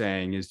Scott was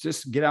saying, is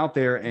just get out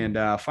there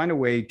and find a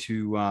way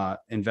to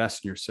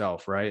invest in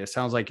yourself. Right? It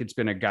sounds like it's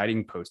been a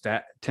guiding post.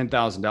 That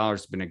 $10,000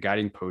 has been a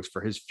guiding post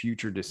for his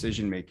future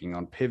decision making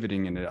on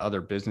pivoting into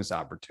other business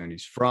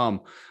opportunities from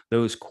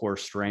those core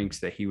strengths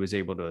that he was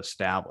able to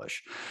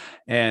establish.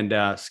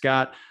 And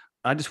Scott,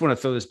 I just want to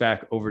throw this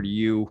back over to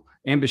you.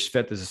 Ambitious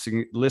Vet that is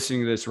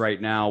listening to this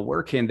right now.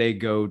 Where can they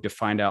go to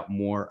find out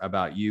more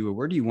about you, or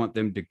where do you want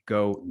them to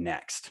go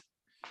next?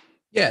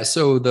 Yeah.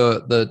 So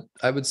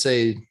I would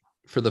say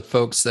for the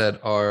folks that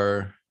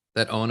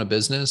own a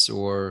business,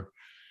 or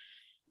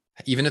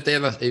even if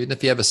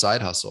you have a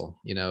side hustle,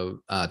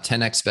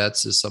 10X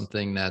Vets is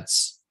something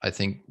that's, I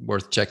think,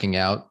 worth checking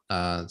out.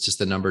 It's just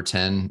the number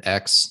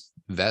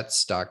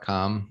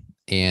 10xvets.com.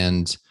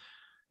 And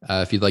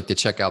if you'd like to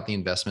check out the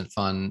investment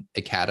fund,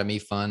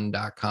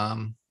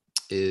 academyfund.com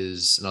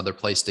is another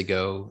place to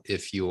go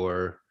if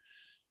you're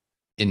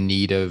in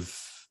need of,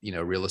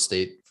 real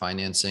estate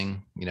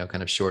financing,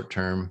 kind of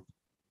short-term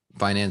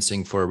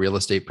financing for a real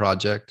estate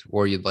project,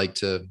 or you'd like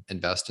to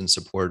invest and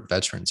support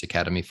veterans,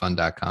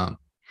 academyfund.com.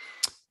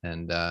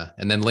 And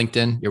then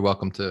LinkedIn,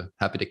 you're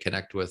happy to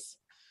connect with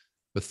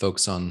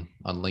folks on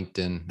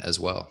LinkedIn as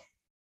well.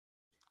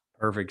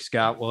 Perfect,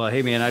 Scott. Well,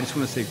 hey, man, I just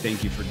want to say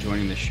thank you for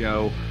joining the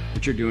show.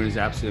 What you're doing is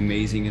absolutely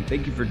amazing. And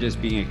thank you for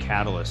just being a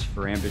catalyst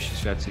for ambitious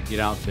vets to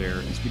get out there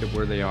and speed up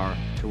where they are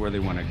to where they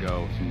want to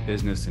go in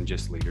business and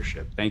just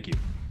leadership. Thank you.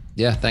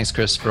 Yeah, thanks,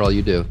 Chris, for all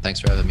you do. Thanks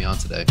for having me on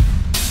today.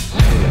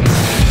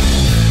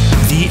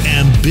 The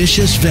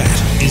Ambitious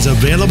Vet is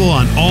available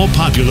on all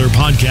popular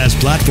podcast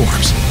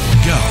platforms.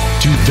 Go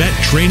to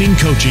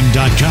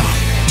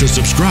vettrainingcoaching.com to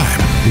subscribe,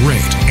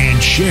 rate,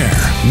 and share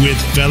with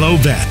fellow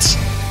vets.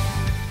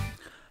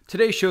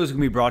 Today's show is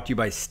going to be brought to you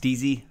by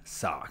Steezy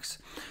Socks.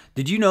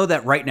 Did you know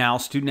that right now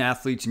student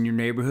athletes in your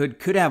neighborhood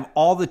could have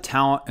all the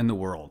talent in the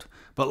world,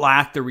 but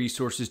lack the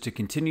resources to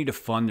continue to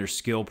fund their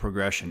skill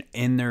progression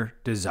in their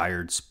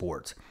desired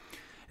sport?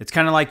 It's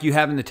kind of like you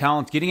having the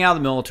talent, getting out of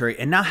the military,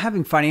 and not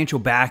having financial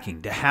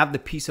backing to have the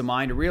peace of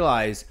mind to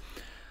realize,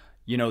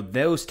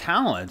 those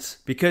talents,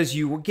 because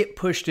you get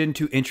pushed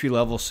into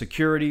entry-level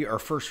security or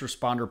first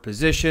responder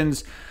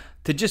positions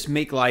to just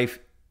make life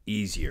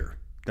easier,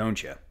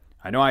 don't you?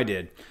 I know I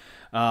did.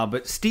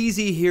 But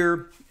Steezy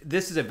here,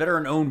 this is a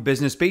veteran-owned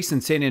business based in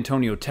San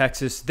Antonio,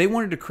 Texas. They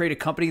wanted to create a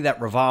company that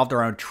revolved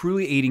around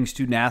truly aiding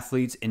student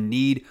athletes in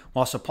need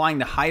while supplying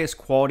the highest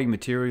quality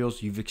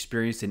materials you've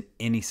experienced in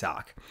any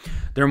sock.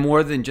 They're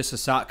more than just a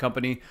sock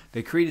company.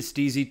 They created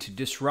Steezy to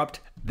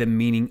disrupt the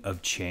meaning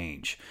of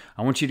change.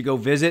 I want you to go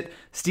visit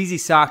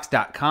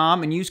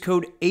SteezySocks.com and use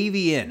code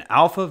AVN,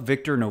 Alpha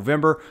Victor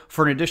November,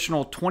 for an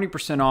additional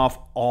 20% off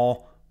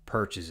all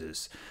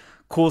purchases.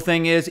 Cool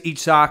thing is, each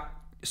sock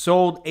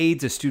sold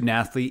aids a student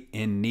athlete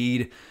in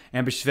need.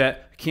 Ambitious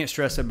Vet, can't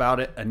stress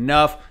about it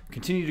enough.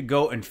 Continue to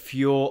go and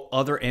fuel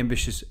other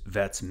ambitious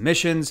vets'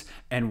 missions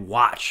and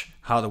watch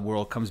how the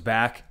world comes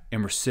back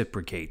and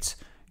reciprocates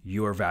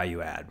your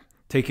value add.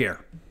 Take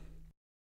care.